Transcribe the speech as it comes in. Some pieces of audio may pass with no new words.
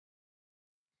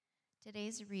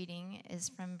Today's reading is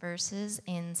from verses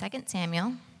in 2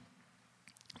 Samuel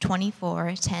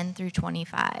 24, 10 through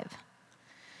 25.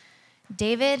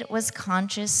 David was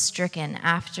conscience-stricken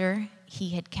after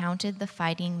he had counted the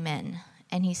fighting men,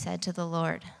 and he said to the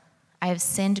Lord, I have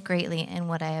sinned greatly in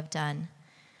what I have done.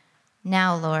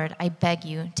 Now, Lord, I beg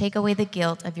you, take away the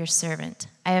guilt of your servant.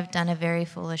 I have done a very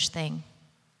foolish thing.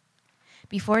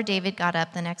 Before David got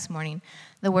up the next morning,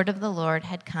 the word of the Lord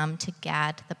had come to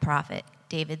Gad the prophet,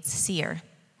 David's seer.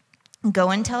 Go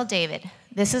and tell David,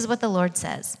 this is what the Lord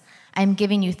says. I am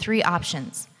giving you 3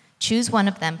 options. Choose one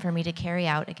of them for me to carry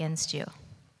out against you.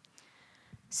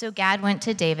 So Gad went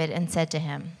to David and said to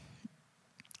him,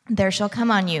 there shall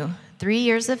come on you 3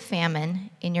 years of famine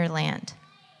in your land,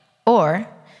 or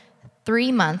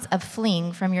 3 months of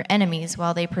fleeing from your enemies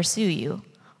while they pursue you,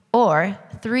 or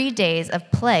 3 days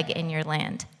of plague in your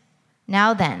land.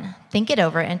 Now then, think it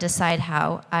over and decide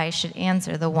how I should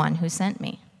answer the one who sent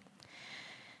me.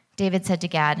 David said to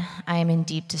Gad, I am in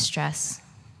deep distress.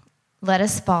 Let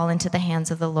us fall into the hands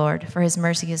of the Lord, for his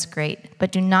mercy is great,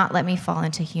 but do not let me fall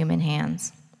into human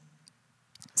hands.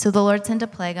 So the Lord sent a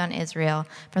plague on Israel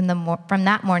from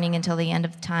that morning until the end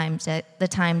of the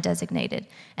time designated,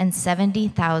 and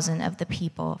 70,000 of the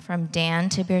people from Dan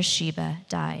to Beersheba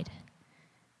died.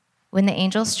 When the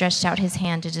angel stretched out his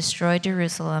hand to destroy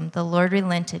Jerusalem, the Lord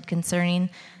relented concerning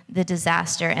the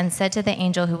disaster and said to the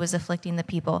angel who was afflicting the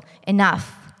people,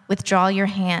 enough, withdraw your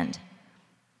hand.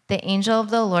 The angel of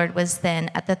the Lord was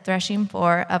then at the threshing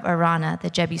floor of Araunah the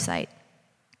Jebusite.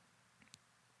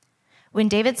 When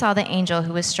David saw the angel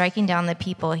who was striking down the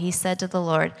people, he said to the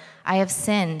Lord, I have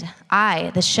sinned.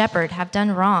 I, the shepherd, have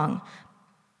done wrong.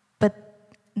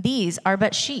 But these are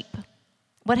but sheep.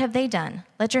 What have they done?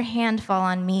 Let your hand fall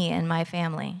on me and my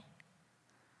family.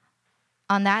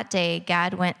 On that day,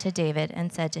 Gad went to David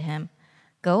and said to him,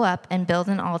 go up and build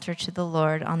an altar to the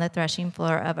Lord on the threshing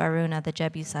floor of Araunah the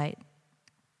Jebusite.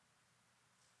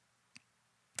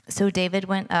 So David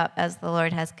went up as the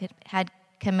Lord had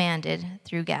commanded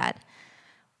through Gad.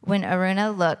 When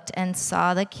Araunah looked and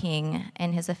saw the king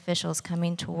and his officials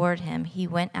coming toward him, he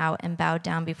went out and bowed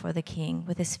down before the king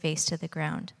with his face to the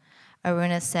ground.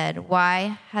 Araunah said,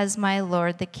 why has my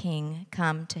lord the king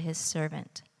come to his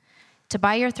servant? To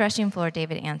buy your threshing floor,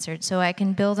 David answered, so I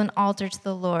can build an altar to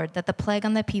the Lord, that the plague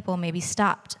on the people may be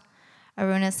stopped.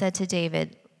 Araunah said to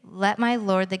David, let my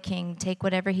lord the king take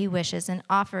whatever he wishes and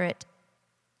offer it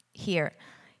here.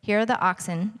 Here are the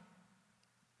oxen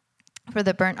for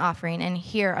the burnt offering, and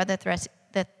here are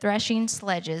the threshing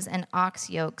sledges and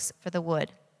ox yokes for the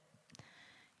wood.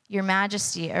 Your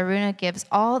Majesty, Araunah gives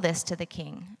all this to the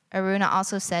king. Araunah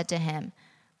also said to him,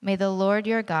 may the Lord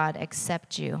your God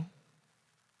accept you.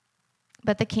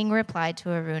 But the king replied to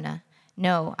Araunah,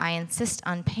 no, I insist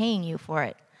on paying you for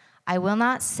it. I will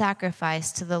not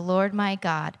sacrifice to the Lord my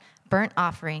God burnt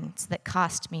offerings that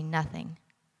cost me nothing.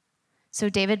 So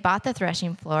David bought the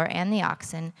threshing floor and the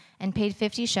oxen and paid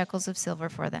 50 shekels of silver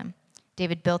for them.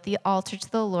 David built the altar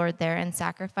to the Lord there and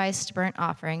sacrificed burnt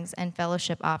offerings and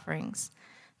fellowship offerings.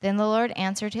 Then the Lord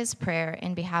answered his prayer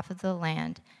in behalf of the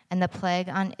land, and the plague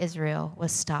on Israel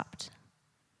was stopped.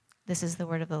 This is the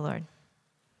word of the Lord.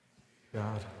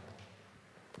 God.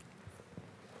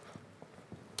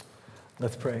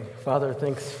 Let's pray. Father,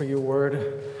 thanks for your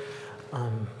word.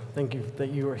 Thank you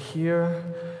that you are here.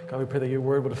 God, we pray that your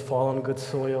word would fall on good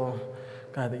soil.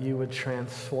 God, that you would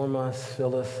transform us,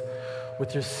 fill us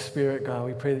with your spirit. God,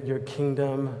 we pray that your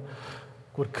kingdom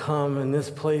would come in this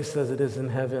place as it is in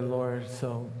heaven, Lord.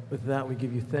 So with that, we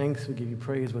give you thanks. We give you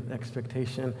praise with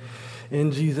expectation.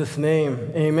 In Jesus' name,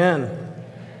 amen.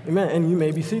 Amen. And you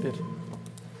may be seated.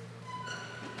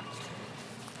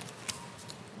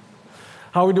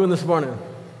 How are we doing this morning?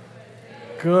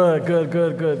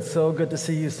 Good. So good to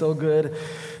see you. So good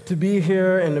to be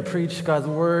here and to preach God's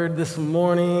word this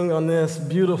morning on this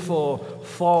beautiful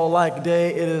fall-like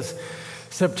day. It is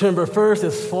September 1st.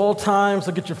 It's fall time,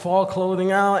 so get your fall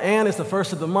clothing out. And it's the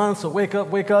first of the month, so wake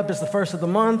up. It's the first of the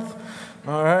month.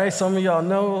 All right, some of y'all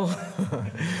know.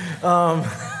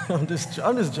 I'm just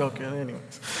joking.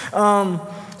 Anyways,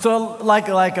 so like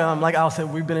Al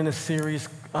said, we've been in a series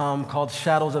called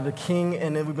Shadows of the King,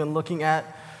 and then we've been looking at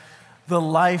the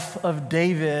life of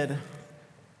David.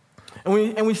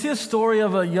 And we see a story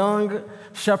of a young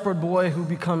shepherd boy who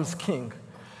becomes king,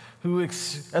 who,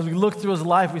 as we look through his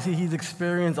life, we see he's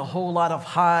experienced a whole lot of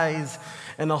highs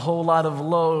and a whole lot of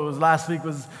lows. Last week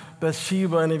was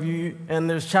Bathsheba, and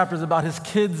there's chapters about his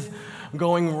kids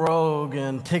going rogue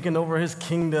and taking over his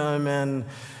kingdom, and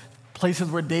places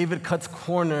where David cuts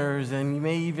corners, and he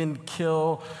may even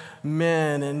kill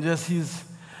men, and just he's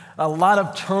a lot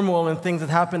of turmoil and things that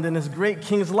happened in this great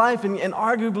king's life, and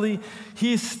arguably,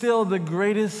 he's still the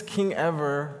greatest king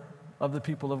ever of the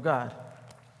people of God.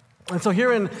 And so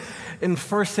here in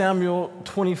 1 Samuel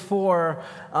 24,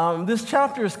 this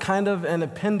chapter is kind of an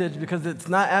appendage because it's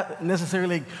not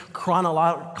necessarily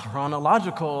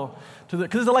chronological,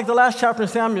 because it's like the last chapter in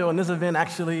Samuel, and this event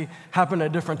actually happened at a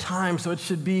different time, so it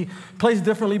should be placed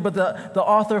differently, but the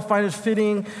author finds it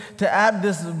fitting to add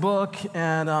this book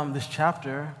and this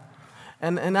chapter.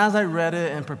 And as I read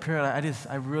it and prepared,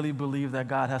 I really believe that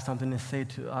God has something to say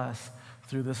to us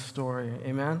through this story.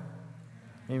 Amen?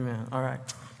 Amen. All right.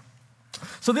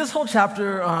 So this whole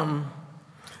chapter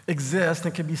exists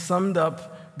and can be summed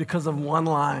up because of one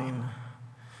line.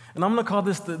 And I'm going to call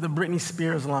this the Britney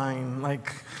Spears line,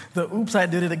 like the oops, I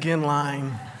did it again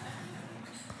line.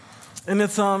 And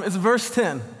it's verse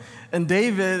 10. And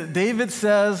David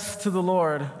says to the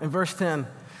Lord in verse 10,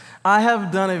 I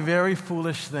have done a very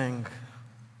foolish thing.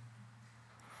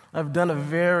 I've done a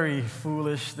very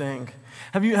foolish thing.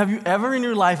 Have you ever in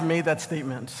your life made that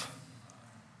statement?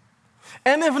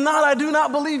 And if not, I do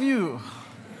not believe you.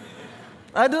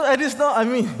 I just don't. I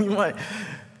mean, you might.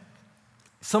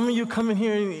 Some of you come in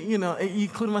here and,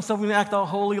 including myself, we act all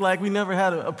holy like we never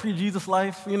had a pre-Jesus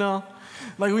life,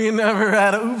 Like we never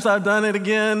had a oops, I've done it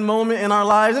again moment in our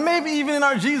lives. And maybe even in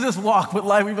our Jesus walk with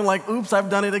life, we've been like, oops, I've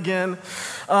done it again.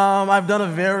 I've done a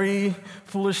very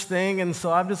foolish thing. And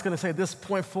so I'm just going to say at this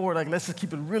point forward, like, let's just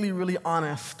keep it really, really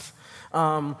honest.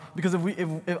 Because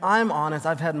if I'm honest,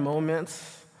 I've had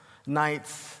moments,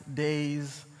 nights,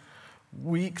 days,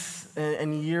 weeks,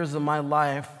 and years of my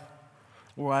life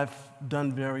where I've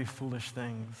done very foolish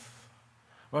things.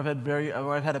 Where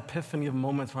I've had epiphany of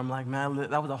moments where I'm like, man,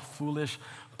 that was a foolish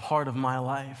part of my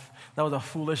life. That was a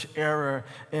foolish error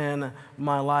in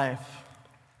my life.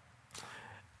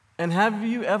 And have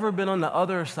you ever been on the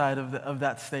other side of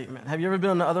that statement? Have you ever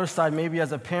been on the other side, maybe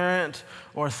as a parent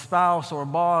or a spouse or a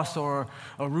boss or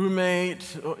a roommate?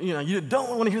 Or, you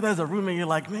don't want to hear that as a roommate. You're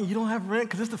like, man, you don't have rent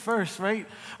because it's the first, right?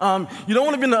 You don't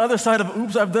want to be on the other side of,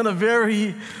 oops, I've done a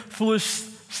very foolish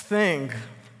thing.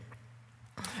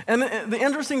 And the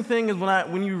interesting thing is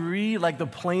when you read like the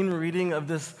plain reading of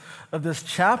this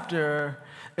chapter,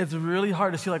 it's really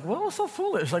hard to see like, what was so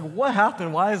foolish? Like, what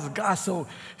happened? Why is God so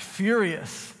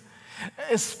furious?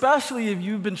 Especially if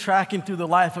you've been tracking through the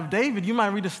life of David, you might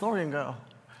read the story and go,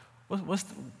 what's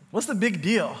the big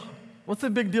deal? What's the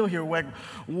big deal here?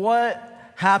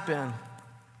 What happened?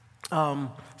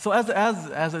 So as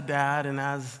a dad and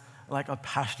as like a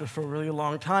pastor for a really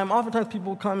long time, oftentimes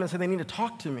people come and say they need to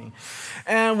talk to me.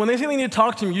 And when they say they need to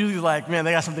talk to me, usually like, man,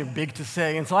 they got something big to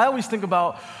say. And so I always think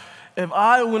about if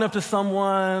I went up to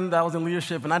someone that was in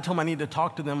leadership and I told them I need to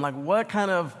talk to them, like what kind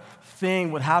of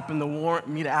thing would happen to warrant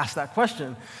me to ask that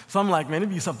question? So I'm like, man, it'd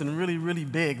be something really, really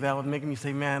big that would make me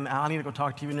say, man, I need to go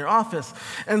talk to you in your office.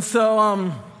 And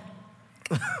so,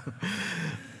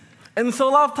 and so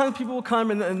a lot of times people will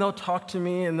come and they'll talk to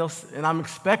me and I'm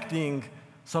expecting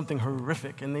something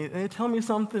horrific. And they tell me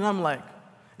something, I'm like,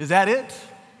 is that it?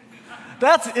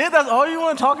 That's it? That's all you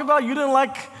want to talk about? You didn't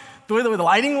like the way the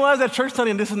lighting was at church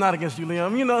Sunday? And this is not against you,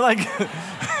 Liam.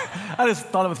 I just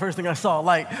thought it was the first thing I saw.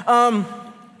 And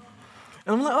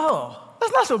I'm like, oh,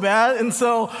 that's not so bad. And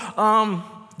so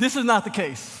this is not the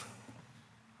case.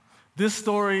 This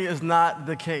story is not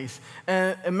the case.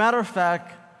 And a matter of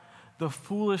fact, the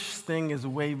foolish thing is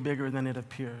way bigger than it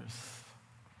appears.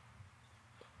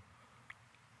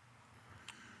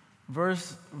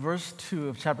 Verse 2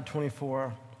 of chapter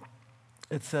 24,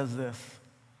 it says this.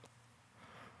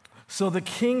 So the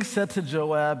king said to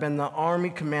Joab and the army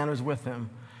commanders with him,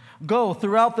 go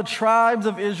throughout the tribes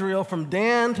of Israel from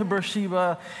Dan to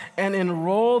Beersheba and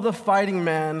enroll the fighting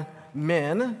men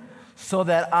so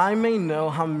that I may know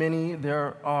how many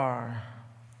there are.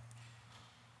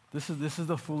 This is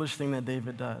the foolish thing that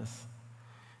David does.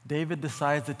 David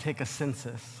decides to take a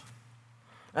census.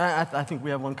 I think we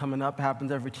have one coming up. It happens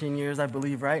every 10 years, I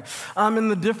believe, right? And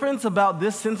the difference about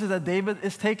this census that David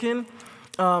is taking,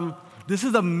 this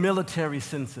is a military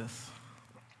census.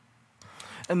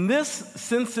 And this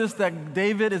census that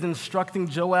David is instructing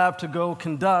Joab to go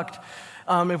conduct,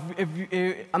 I'm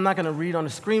not going to read on the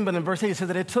screen, but in verse 8 it says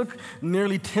that it took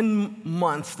nearly 10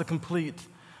 months to complete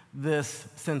this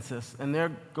census. And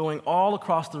they're going all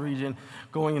across the region,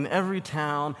 going in every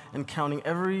town and counting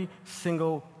every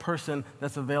single person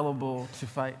that's available to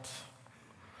fight.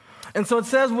 And so it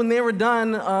says when they were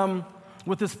done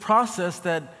with this process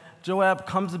that Joab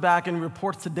comes back and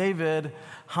reports to David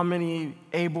how many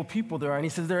able people there are. And he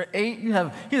says, David, you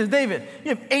have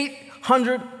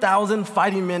 800,000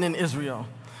 fighting men in Israel.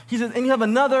 He says, and you have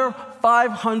another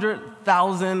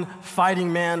 500,000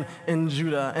 fighting men in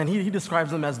Judah. And he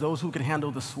describes them as those who can handle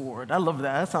the sword. I love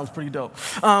that. That sounds pretty dope.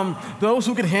 Those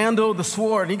who can handle the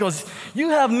sword. And he goes, you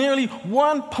have nearly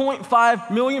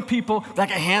 1.5 million people that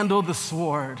can handle the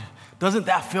sword. Doesn't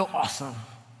that feel awesome?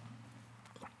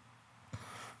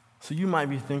 So you might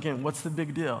be thinking, what's the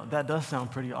big deal? That does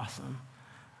sound pretty awesome.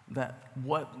 That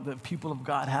what the people of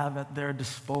God have at their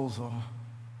disposal.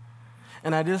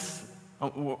 And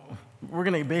we're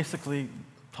going to basically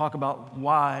talk about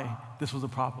why this was a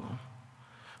problem.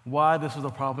 Why this was a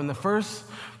problem. The first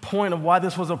point of why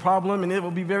this was a problem, and it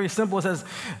will be very simple, it says,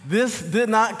 this did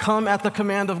not come at the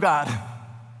command of God.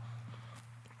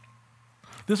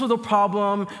 This was a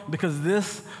problem because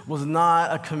this was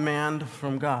not a command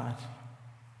from God.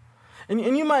 And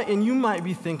you might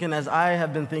be thinking, as I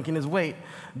have been thinking, is wait,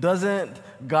 doesn't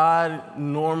God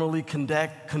normally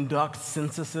conduct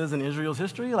censuses in Israel's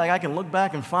history? Like I can look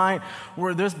back and find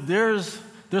where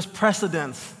there's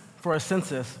precedence for a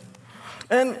census.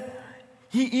 And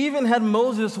he even had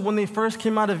Moses, when they first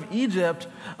came out of Egypt,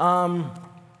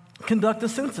 conduct a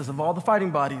census of all the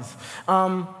fighting bodies.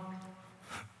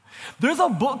 There's a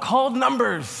book called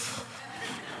Numbers.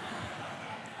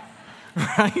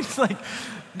 Right? It's like,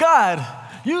 God,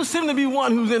 you seem to be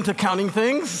one who's into counting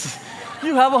things.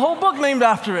 You have a whole book named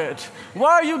after it.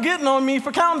 Why are you getting on me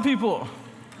for counting people?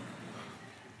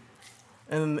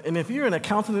 And if you're an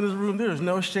accountant in this room, there's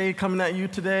no shade coming at you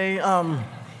today. And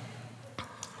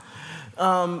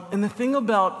the thing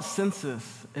about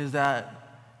census is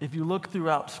that if you look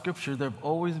throughout Scripture, there have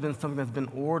always been something that's been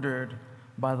ordered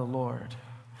by the Lord.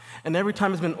 And every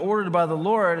time it's been ordered by the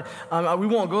Lord, we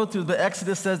won't go through, but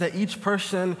Exodus says that each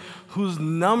person who's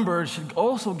numbered should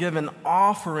also give an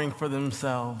offering for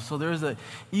themselves. So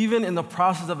even in the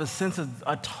process of a census,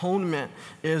 atonement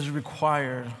is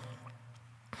required.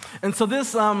 And so this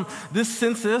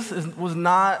census was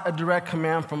not a direct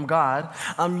command from God.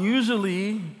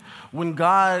 Usually, when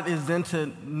God is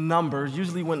into numbers,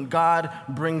 usually when God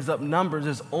brings up numbers,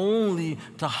 it's only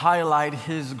to highlight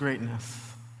his greatness.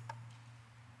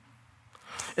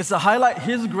 It's to highlight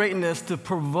his greatness, to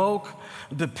provoke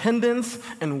dependence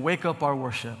and wake up our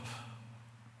worship.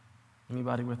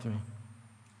 Anybody with me?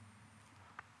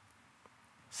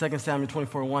 2 Samuel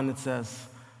 24:1, it says,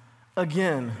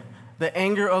 again, the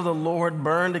anger of the Lord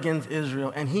burned against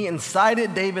Israel, and he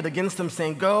incited David against them,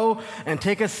 saying, go and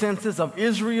take a census of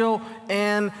Israel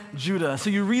and Judah. So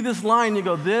you read this line, you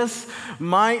go, this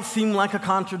might seem like a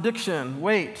contradiction.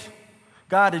 Wait,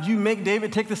 God, did you make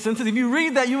David take the census? If you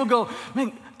read that, you will go,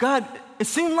 man, God, it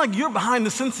seems like you're behind the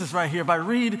census right here if I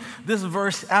read this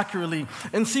verse accurately.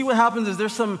 And see what happens is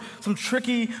there's some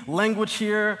tricky language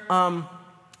here.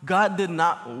 God did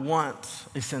not want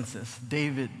a census.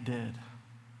 David did.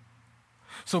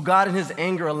 So God in his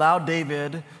anger allowed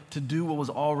David to do what was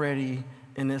already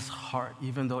in his heart,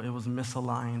 even though it was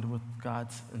misaligned with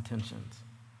God's intentions.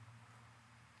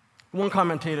 One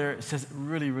commentator says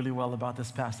really, really well about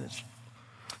this passage.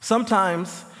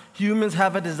 Sometimes humans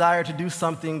have a desire to do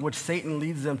something which Satan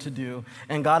leads them to do,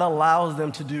 and God allows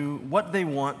them to do what they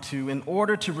want to in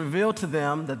order to reveal to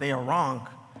them that they are wrong.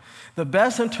 The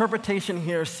best interpretation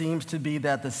here seems to be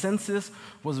that the census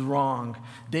was wrong.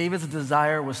 David's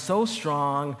desire was so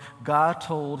strong, God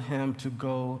told him to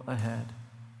go ahead.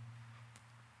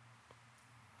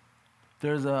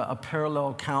 There's a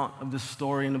parallel account of this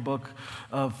story in the book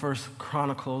of 1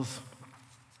 Chronicles.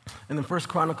 And in 1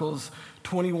 Chronicles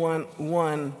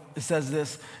 21:1, it says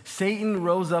this, Satan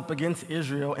rose up against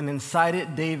Israel and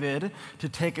incited David to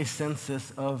take a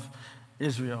census of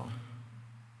Israel.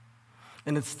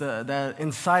 And it's that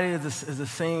incited is the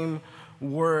same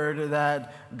word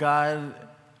that God,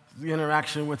 the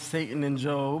interaction with Satan and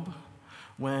Job,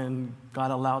 when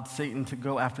God allowed Satan to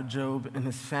go after Job and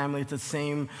his family. It's the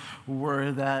same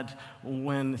word that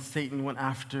when Satan went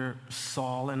after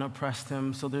Saul and oppressed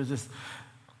him. So there's this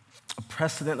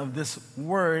precedent of this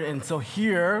word. And so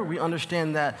here we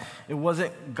understand that it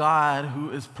wasn't God who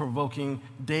is provoking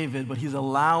David, but he's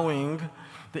allowing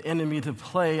the enemy to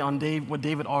play on what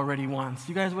David already wants.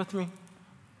 You guys with me?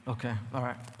 Okay, all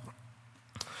right.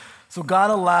 So God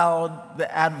allowed the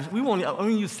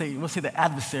adversary, we'll say the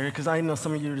adversary, because I know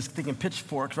some of you are just thinking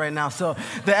pitchforks right now. So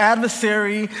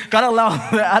God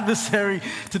allowed the adversary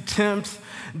to tempt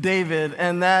David,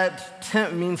 and that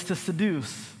tempt means to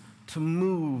seduce, to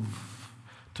move,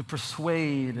 to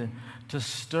persuade, to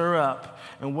stir up.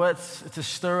 And what's to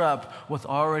stir up what's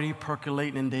already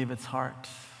percolating in David's heart.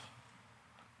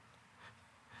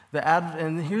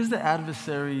 And here's the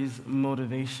adversary's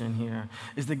motivation here,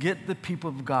 is to get the people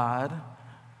of God,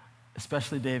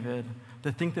 especially David,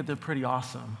 to think that they're pretty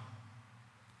awesome.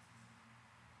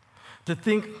 to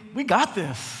think, we got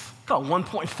this. Got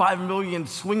 1.5 million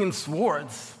swinging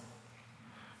swords.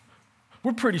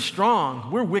 We're pretty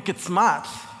strong. We're wicked smart.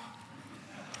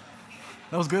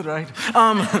 That was good, right?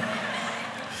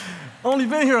 Only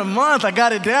been here a month. I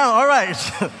got it down. All right.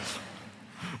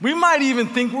 We might even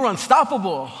think we're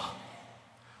unstoppable.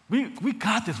 We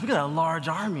got this. We got a large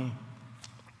army.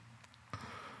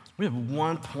 We have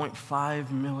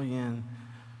 1.5 million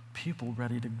people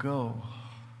ready to go.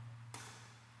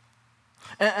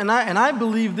 And I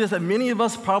believe this, that many of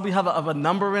us probably have a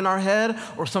number in our head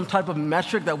or some type of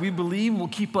metric that we believe will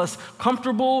keep us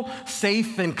comfortable,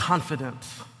 safe, and confident.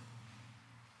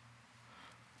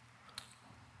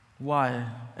 Why?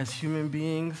 As human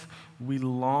beings, we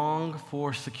long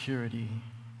for security.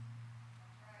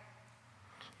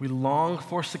 We long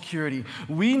for security.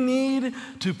 We need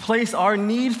to place our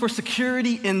need for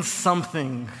security in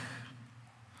something.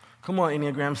 Come on,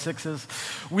 Enneagram 6s.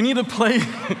 We need to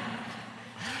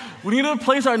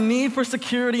place our need for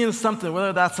security in something,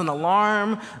 whether that's an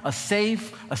alarm, a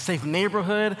safe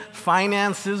neighborhood,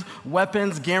 finances,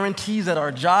 weapons, guarantees at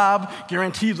our job,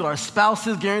 guarantees with our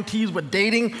spouses, guarantees with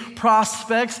dating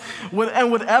prospects.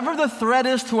 And whatever the threat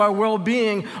is to our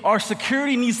well-being, our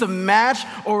security needs to match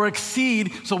or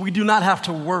exceed so we do not have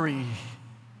to worry.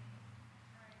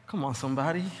 Come on,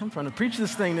 somebody. I'm trying to preach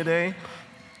this thing today.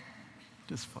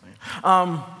 Just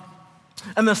fine.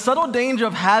 And the subtle danger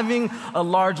of having a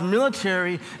large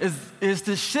military is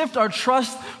to shift our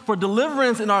trust for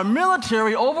deliverance in our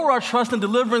military over our trust and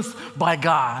deliverance by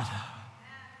God.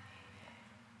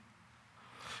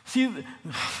 See,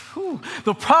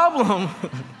 the problem,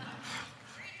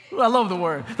 I love the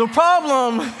word. The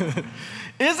problem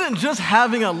isn't just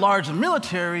having a large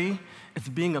military, it's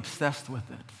being obsessed with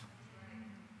it.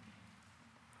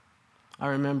 I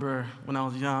remember when I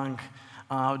was young,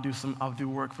 I would do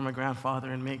work for my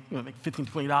grandfather and make $15,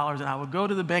 $20, and I would go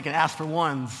to the bank and ask for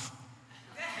ones.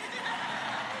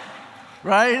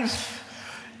 Right?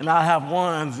 And I'd have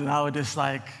ones, and I would just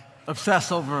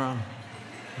obsess over them,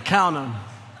 count them.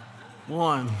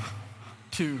 1,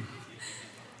 2,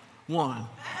 1,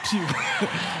 2.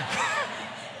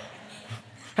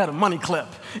 Had a money clip.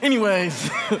 Anyways.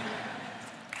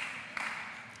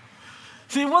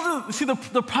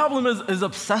 The problem is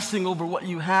obsessing over what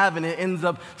you have, and it ends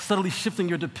up subtly shifting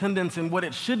your dependence and what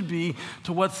it should be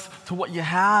to what you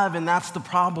have, and that's the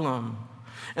problem.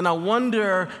 And I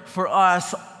wonder for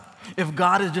us if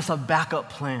God is just a backup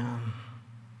plan.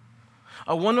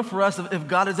 I wonder for us if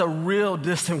God is a real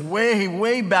distant, way,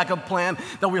 way backup plan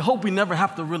that we hope we never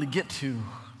have to really get to.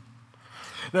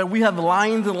 That we have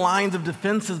lines and lines of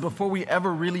defenses before we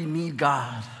ever really need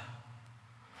God.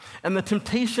 And the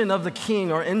temptation of the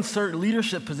king or insert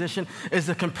leadership position is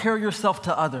to compare yourself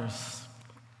to others.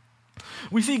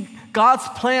 We see God's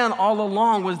plan all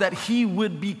along was that he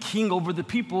would be king over the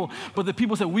people, but the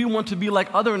people said, we want to be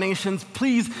like other nations,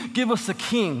 please give us a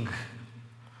king.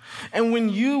 And when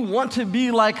you want to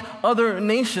be like other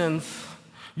nations,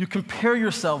 you compare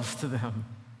yourselves to them.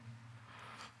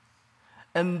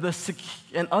 And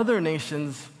other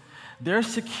nations, their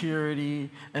security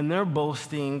and their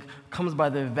boasting comes by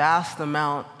the vast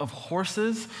amount of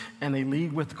horses, and they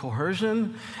lead with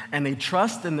coercion, and they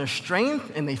trust in their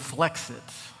strength, and they flex it.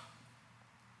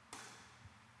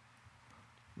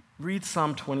 Read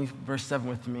Psalm 20, verse 7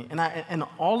 with me. And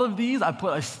all of these, I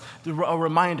put a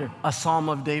reminder, a Psalm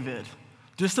of David.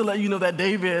 Just to let you know that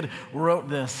David wrote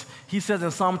this. He says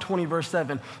in Psalm 20, verse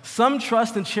 7, some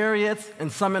trust in chariots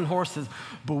and some in horses,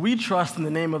 but we trust in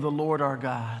the name of the Lord our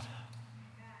God.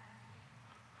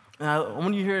 And I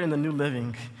want you to hear it in the New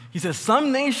Living. He says,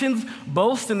 some nations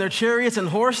boast in their chariots and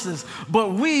horses,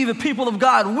 but we, the people of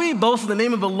God, we boast in the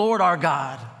name of the Lord our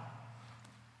God.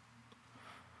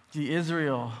 See,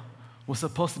 Israel was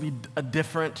supposed to be a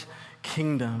different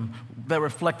kingdom that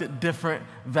reflected different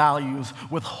values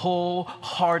with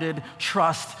wholehearted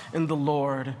trust in the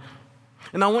Lord.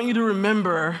 And I want you to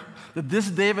remember that this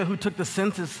David who took this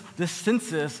census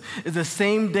is the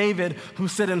same David who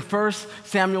said in 1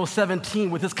 Samuel 17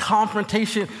 with his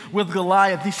confrontation with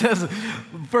Goliath, he says,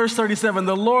 verse 37,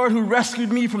 the Lord who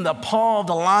rescued me from the paw of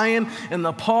the lion and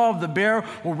the paw of the bear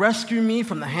will rescue me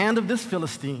from the hand of this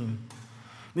Philistine.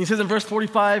 And he says in verse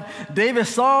 45, David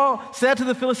said to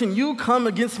the Philistine, you come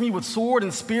against me with sword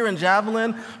and spear and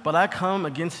javelin, but I come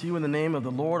against you in the name of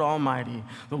the Lord Almighty,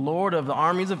 the Lord of the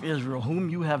armies of Israel, whom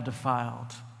you have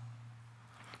defiled.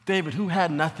 David, who had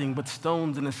nothing but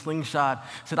stones and a slingshot,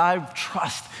 said, I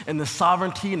trust in the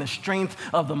sovereignty and the strength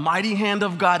of the mighty hand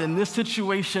of God in this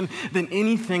situation than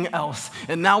anything else.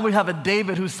 And now we have a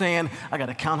David who's saying, I got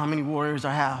to count how many warriors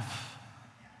I have.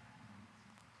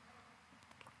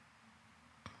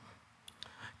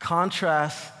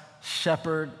 Contrast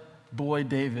shepherd boy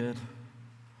David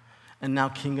and now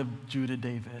king of Judah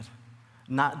David,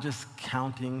 not just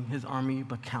counting his army,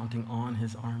 but counting on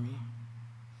his army.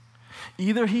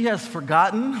 Either he has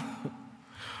forgotten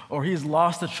or he's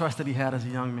lost the trust that he had as a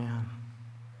young man.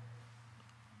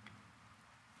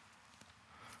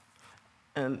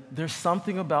 And there's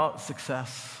something about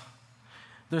success.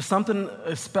 There's something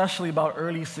especially about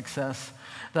early success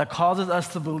that causes us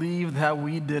to believe that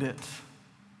we did it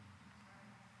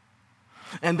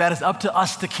and that it's up to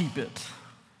us to keep it.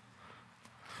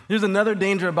 There's another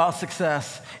danger about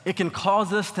success. It can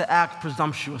cause us to act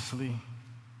presumptuously.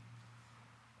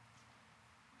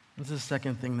 This is the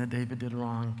second thing that David did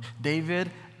wrong. David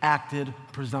acted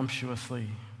presumptuously.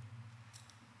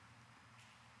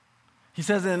 He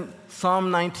says in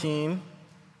Psalm 19,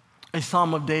 a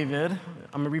psalm of David,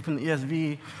 I'm going to read from the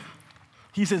ESV.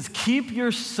 He says, keep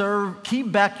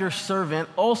back your servant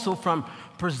also from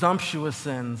presumptuous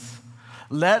sins.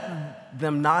 Let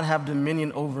them not have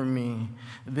dominion over me.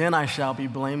 Then I shall be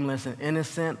blameless and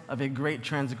innocent of a great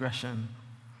transgression.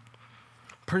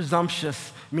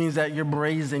 Presumptuous means that you're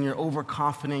brazen, you're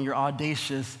overconfident, you're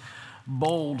audacious,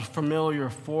 bold, familiar,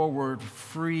 forward,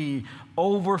 free,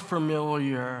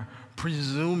 overfamiliar,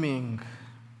 presuming.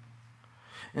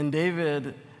 And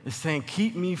David is saying,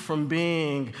 keep me from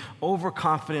being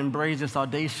overconfident, brazen,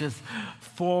 audacious,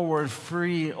 forward,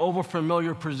 free,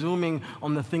 overfamiliar, presuming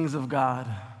on the things of God.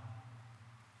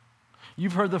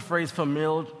 You've heard the phrase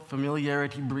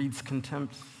familiarity breeds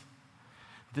contempt.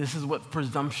 This is what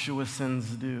presumptuous sins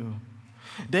do.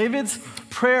 David's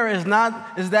prayer is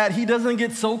that he doesn't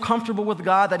get so comfortable with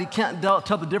God that he can't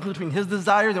tell the difference between his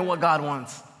desires and what God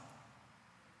wants.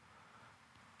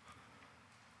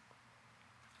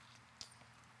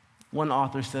 One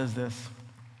author says this.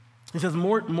 He says,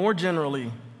 more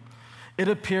generally, it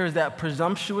appears that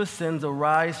presumptuous sins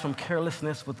arise from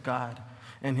carelessness with God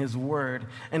and His Word,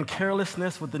 and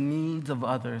carelessness with the needs of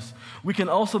others. We can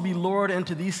also be lured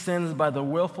into these sins by the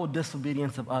willful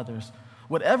disobedience of others.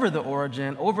 Whatever the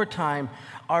origin, over time,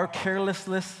 our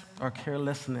carelessness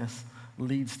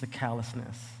leads to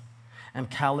callousness, and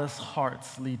callous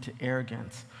hearts lead to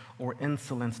arrogance or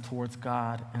insolence towards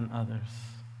God and others.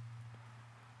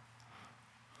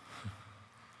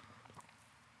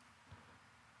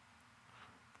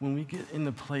 When we get in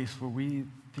the place where we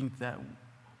think that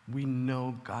we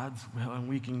know God's will and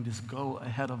we can just go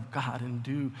ahead of God and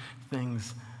do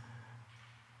things,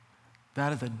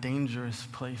 that is a dangerous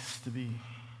place to be,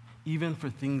 even for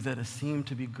things that seem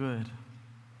to be good.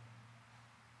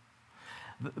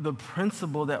 The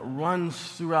principle that runs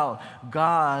throughout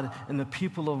God and the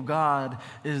people of God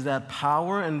is that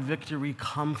power and victory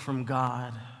come from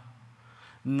God,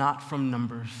 not from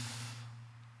numbers.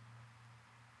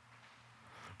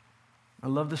 I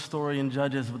love the story in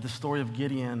Judges with the story of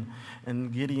Gideon.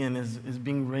 And Gideon is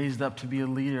being raised up to be a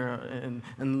leader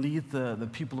and lead the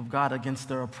people of God against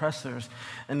their oppressors.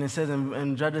 And it says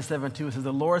in Judges 7:2, it says,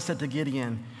 the Lord said to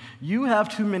Gideon, you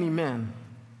have too many men.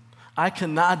 I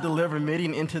cannot deliver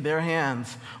Midian into their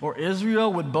hands, or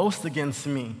Israel would boast against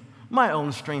me. My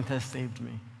own strength has saved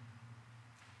me.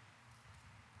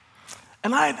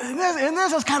 And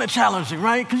this is kind of challenging,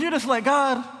 right? Because you're just like,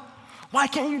 God, why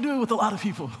can't you do it with a lot of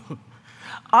people?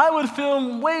 I would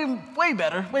feel way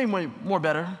better, way more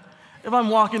better if I'm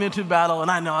walking into battle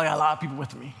and I know I got a lot of people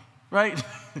with me, right?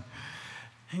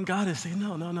 And God is saying,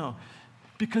 no.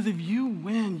 Because if you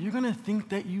win, you're going to think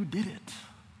that you did it.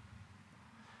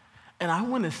 And I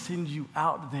want to send you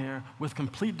out there with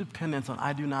complete dependence on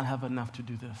I do not have enough to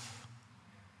do this.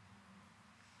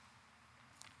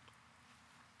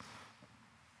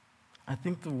 I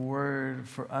think the word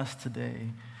for us today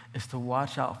is to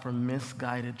watch out for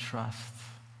misguided trust.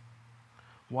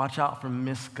 Watch out for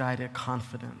misguided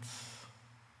confidence.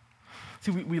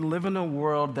 See, we live in a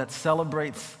world that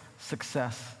celebrates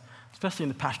success, especially in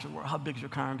the pastor world. How big is your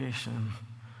congregation?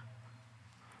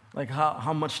 Like,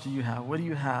 how much do you have? What do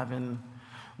you have? And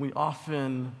we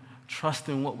often trust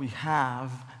in what we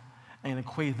have and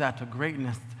equate that to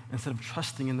greatness instead of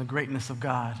trusting in the greatness of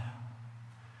God.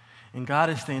 And God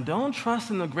is saying, don't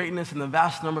trust in the greatness and the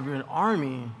vast number of your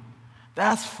army.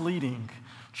 That's fleeting.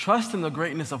 Trust in the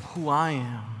greatness of who I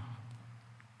am.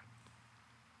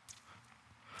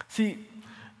 See,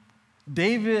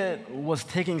 David was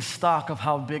taking stock of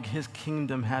how big his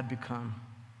kingdom had become.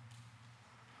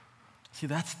 See,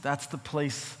 that's the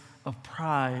place of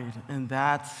pride, and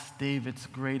that's David's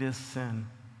greatest sin.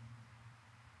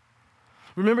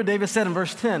 Remember, David said in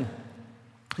verse 10,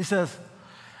 he says,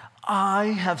 I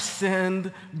have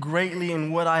sinned greatly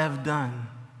in what I have done.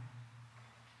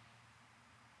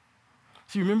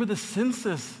 See, remember the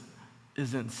census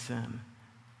isn't sin.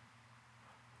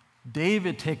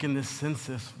 David taking this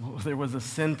census, there was a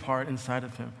sin part inside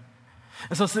of him.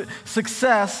 And so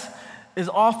success is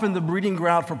often the breeding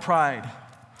ground for pride.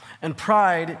 And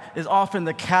pride is often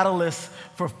the catalyst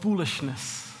for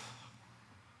foolishness.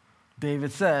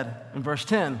 David said in verse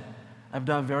 10, I've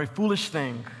done a very foolish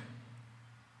thing.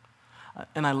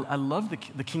 And I love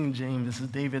the King James. This is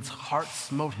David's heart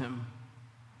smote him.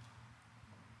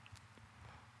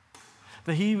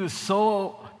 That he was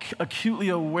so acutely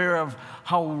aware of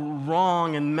how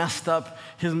wrong and messed up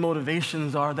his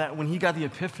motivations are that when he got the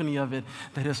epiphany of it,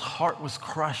 that his heart was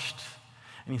crushed.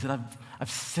 And he said,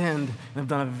 I've sinned and I've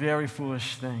done a very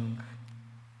foolish thing.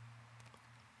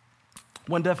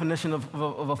 One definition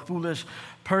of a foolish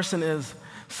person is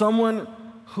someone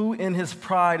who in his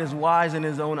pride is wise in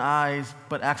his own eyes,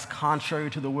 but acts contrary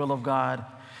to the will of God,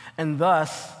 and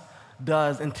thus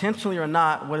does, intentionally or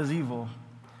not, what is evil.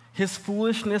 His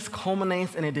foolishness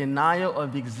culminates in a denial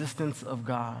of the existence of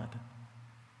God.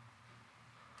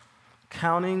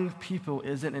 Counting people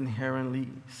isn't inherently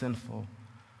sinful,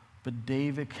 but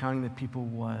David counting the people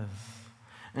was.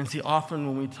 And see, often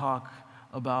when we talk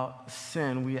about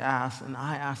sin, we ask, and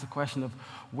I ask the question of,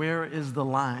 where is the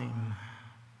line?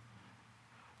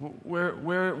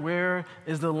 Where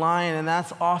is the line? And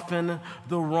that's often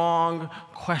the wrong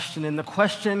question. And the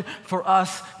question for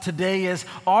us today is,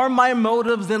 are my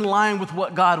motives in line with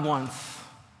what God wants?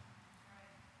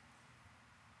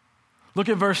 Look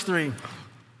at verse 3.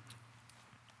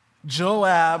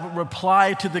 Joab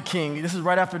replied to the king. This is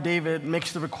right after David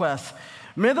makes the request.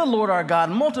 May the Lord our God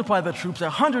multiply the troops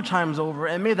 100 times over,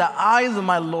 and may the eyes of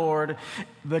my Lord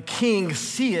the king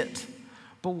see it.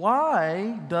 But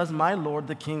why does my Lord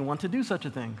the king want to do such a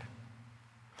thing?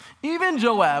 Even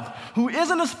Joab, who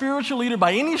isn't a spiritual leader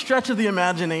by any stretch of the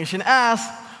imagination,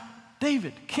 asks,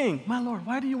 David, king, my Lord,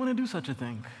 why do you want to do such a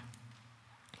thing?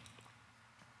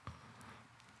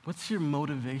 What's your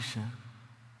motivation?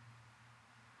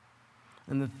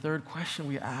 And the third question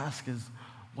we ask is,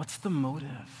 what's the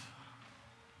motive?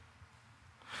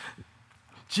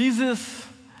 Jesus,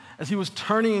 as he was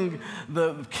turning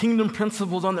the kingdom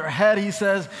principles on their head, he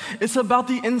says, it's about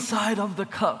the inside of the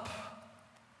cup.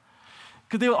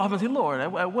 Because they would often say, Lord,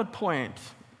 at what point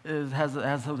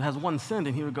has one sinned?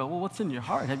 And he would go, well, what's in your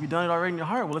heart? Have you done it already in your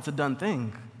heart? Well, it's a done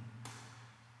thing.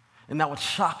 And that would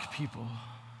shock people.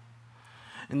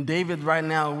 And David, right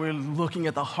now, we're looking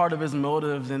at the heart of his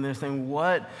motives, and they're saying,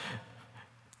 what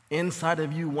inside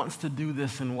of you wants to do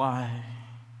this and why?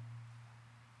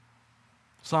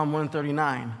 Psalm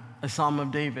 139, a psalm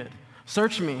of David.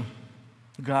 Search me,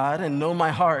 God, and know my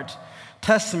heart.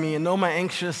 Test me and know my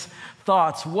anxious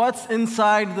thoughts. What's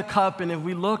inside the cup? And if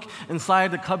we look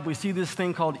inside the cup, we see this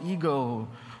thing called ego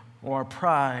or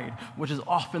pride, which is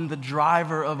often the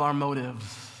driver of our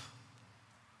motives.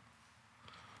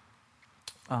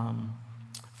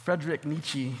 Friedrich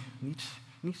Nietzsche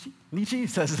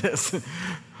says this,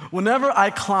 whenever I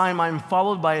climb, I'm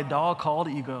followed by a dog called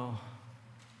ego.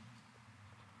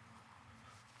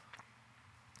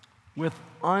 With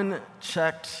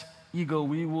unchecked ego,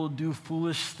 we will do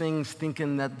foolish things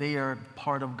thinking that they are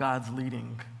part of God's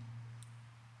leading.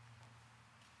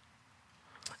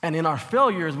 And in our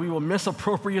failures, we will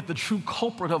misappropriate the true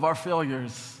culprit of our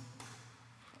failures.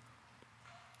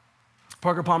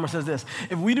 Parker Palmer says this,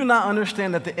 if we do not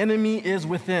understand that the enemy is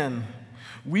within,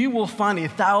 we will find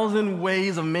 1,000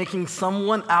 ways of making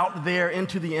someone out there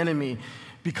into the enemy,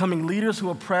 becoming leaders who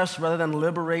oppress rather than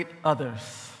liberate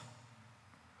others.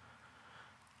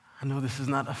 I know this is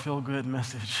not a feel-good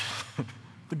message.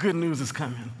 The good news is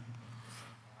coming.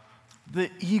 The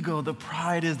ego, the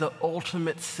pride, is the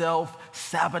ultimate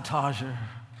self-sabotager.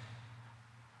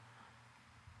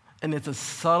 And it's a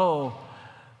subtle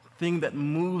thing that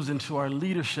moves into our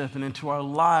leadership and into our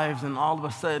lives, and all of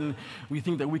a sudden we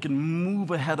think that we can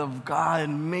move ahead of God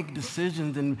and make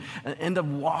decisions and end up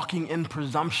walking in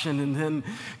presumption, and then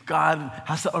God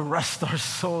has to arrest our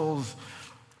souls.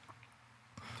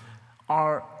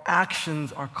 Our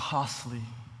actions are costly.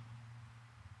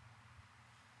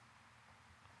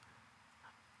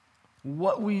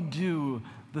 What we do,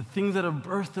 the things that are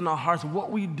birthed in our hearts,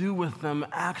 what we do with them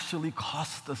actually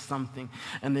cost us something,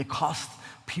 and they cost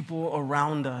people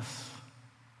around us.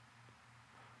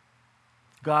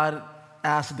 God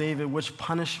asked David which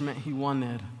punishment he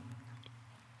wanted.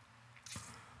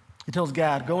 He tells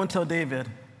Gad, go and tell David,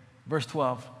 verse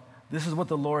 12, this is what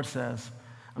the Lord says.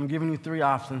 I'm giving you 3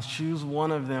 options. Choose one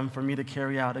of them for me to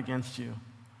carry out against you.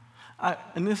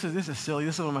 And this is silly.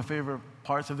 This is one of my favorite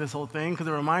parts of this whole thing, because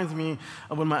it reminds me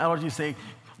of when my elders say,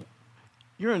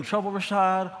 you're in trouble,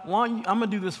 Rashad. I'm going to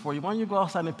do this for you. Why don't you go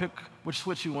outside and pick which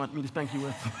switch you want me to spank you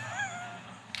with?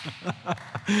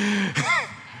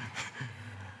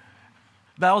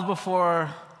 That was before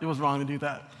it was wrong to do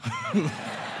that.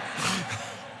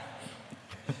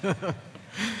 In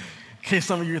case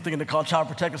some of you are thinking to call Child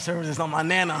Protective Services on my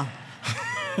Nana.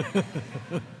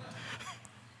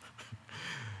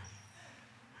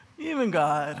 Even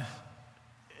God,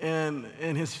 in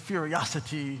his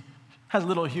furiosity, has a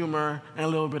little humor and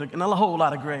a whole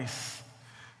lot of grace.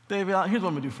 David, here's what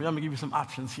I'm gonna do for you. I'm gonna give you some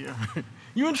options here.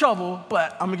 You're in trouble,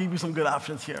 but I'm gonna give you some good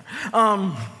options here.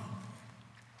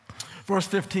 Verse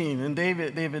 15, and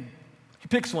David, he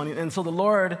picks one, and so the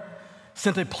Lord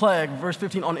sent a plague, verse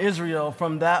 15, on Israel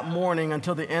from that morning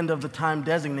until the end of the time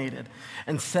designated,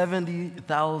 and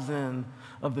 70,000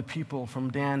 of the people from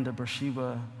Dan to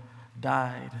Beersheba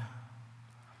died.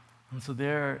 And so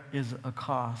there is a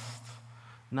cost,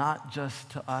 not just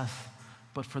to us,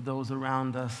 but for those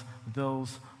around us,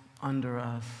 those under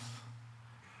us,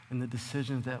 and the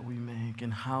decisions that we make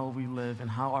and how we live and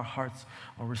how our hearts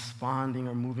are responding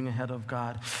or moving ahead of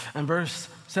God. And verse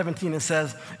 17, it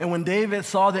says, and when David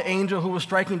saw the angel who was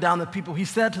striking down the people, he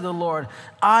said to the Lord,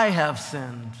 I have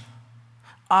sinned.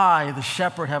 I, the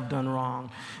shepherd, have done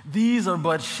wrong. These are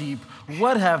but sheep.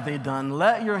 What have they done?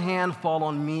 Let your hand fall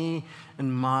on me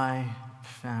and my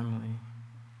family.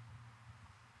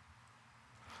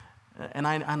 And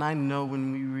I know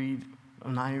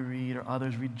when I read or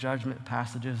others read judgment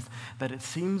passages, that it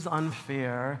seems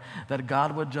unfair that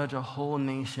God would judge a whole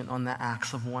nation on the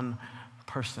acts of one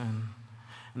person.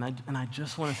 And I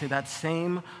just want to say that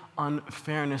same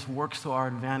unfairness works to our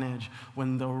advantage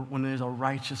when there's a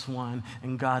righteous one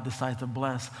and God decides to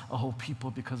bless a whole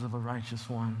people because of a righteous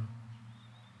one.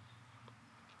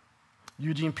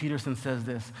 Eugene Peterson says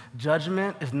this,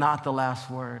 judgment is not the last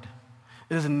word.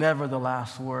 It is never the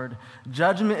last word.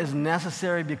 Judgment is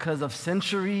necessary because of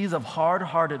centuries of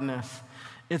hard-heartedness.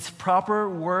 Its proper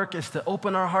work is to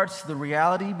open our hearts to the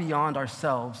reality beyond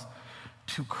ourselves,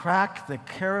 to crack the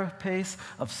carapace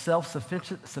of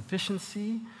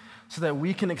self-sufficiency so that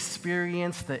we can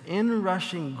experience the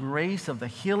inrushing grace of the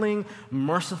healing,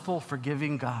 merciful,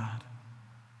 forgiving God.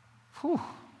 Whew.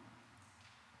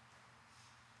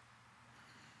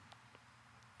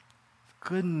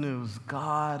 Good news,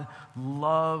 God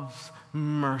loves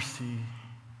mercy.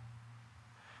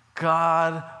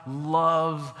 God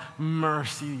loves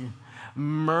mercy.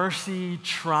 Mercy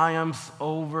triumphs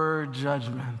over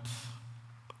judgment.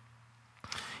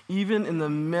 Even in the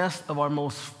midst of our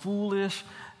most foolish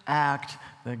act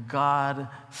that God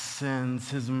sends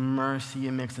his mercy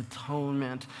and makes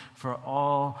atonement for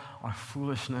all our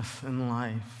foolishness in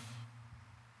life.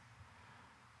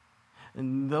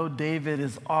 And though David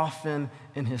is often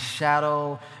in his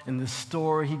shadow, in the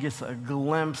story, he gets a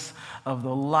glimpse of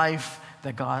the life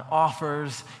that God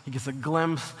offers. He gets a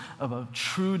glimpse of a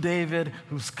true David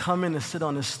who's coming to sit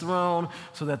on his throne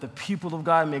so that the people of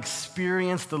God may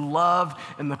experience the love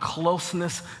and the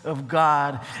closeness of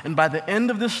God. And by the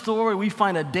end of this story, we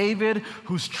find a David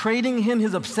who's trading in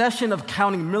his obsession of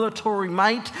counting military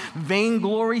might,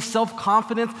 vainglory,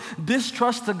 self-confidence,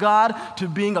 distrust to God, to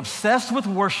being obsessed with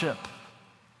worship.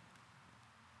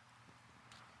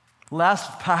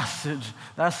 Last passage,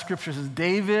 last scripture says,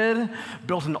 David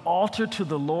built an altar to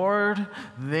the Lord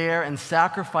there and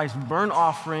sacrificed burnt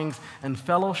offerings and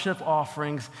fellowship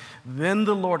offerings. Then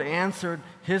the Lord answered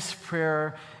his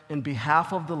prayer in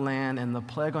behalf of the land, and the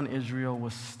plague on Israel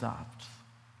was stopped.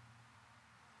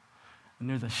 And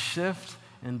there's a shift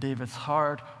in David's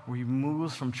heart where he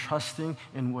moves from trusting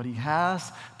in what he has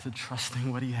to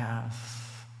trusting what he has.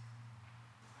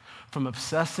 From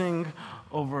obsessing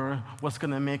over what's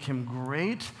going to make him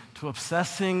great to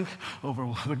obsessing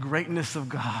over the greatness of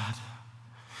God.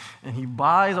 And he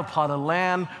buys a plot of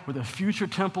land where the future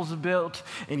temple's built,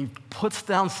 and he puts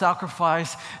down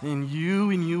sacrifice in you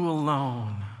and you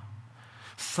alone.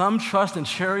 Some trust in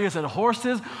chariots and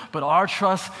horses, but our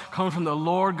trust comes from the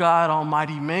Lord God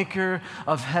Almighty, maker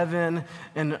of heaven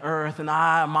and earth. And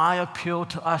my appeal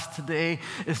to us today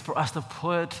is for us to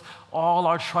put all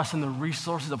our trust in the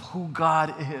resources of who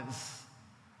God is.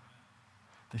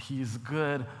 That he is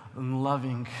good and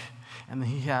loving, and that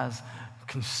he has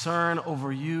concern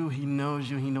over you. He knows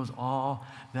you. He knows all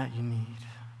that you need.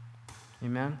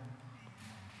 Amen?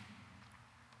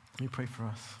 Let me pray for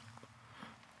us.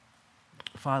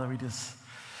 Father, we just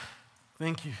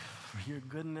thank you for your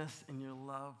goodness and your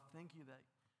love. Thank you that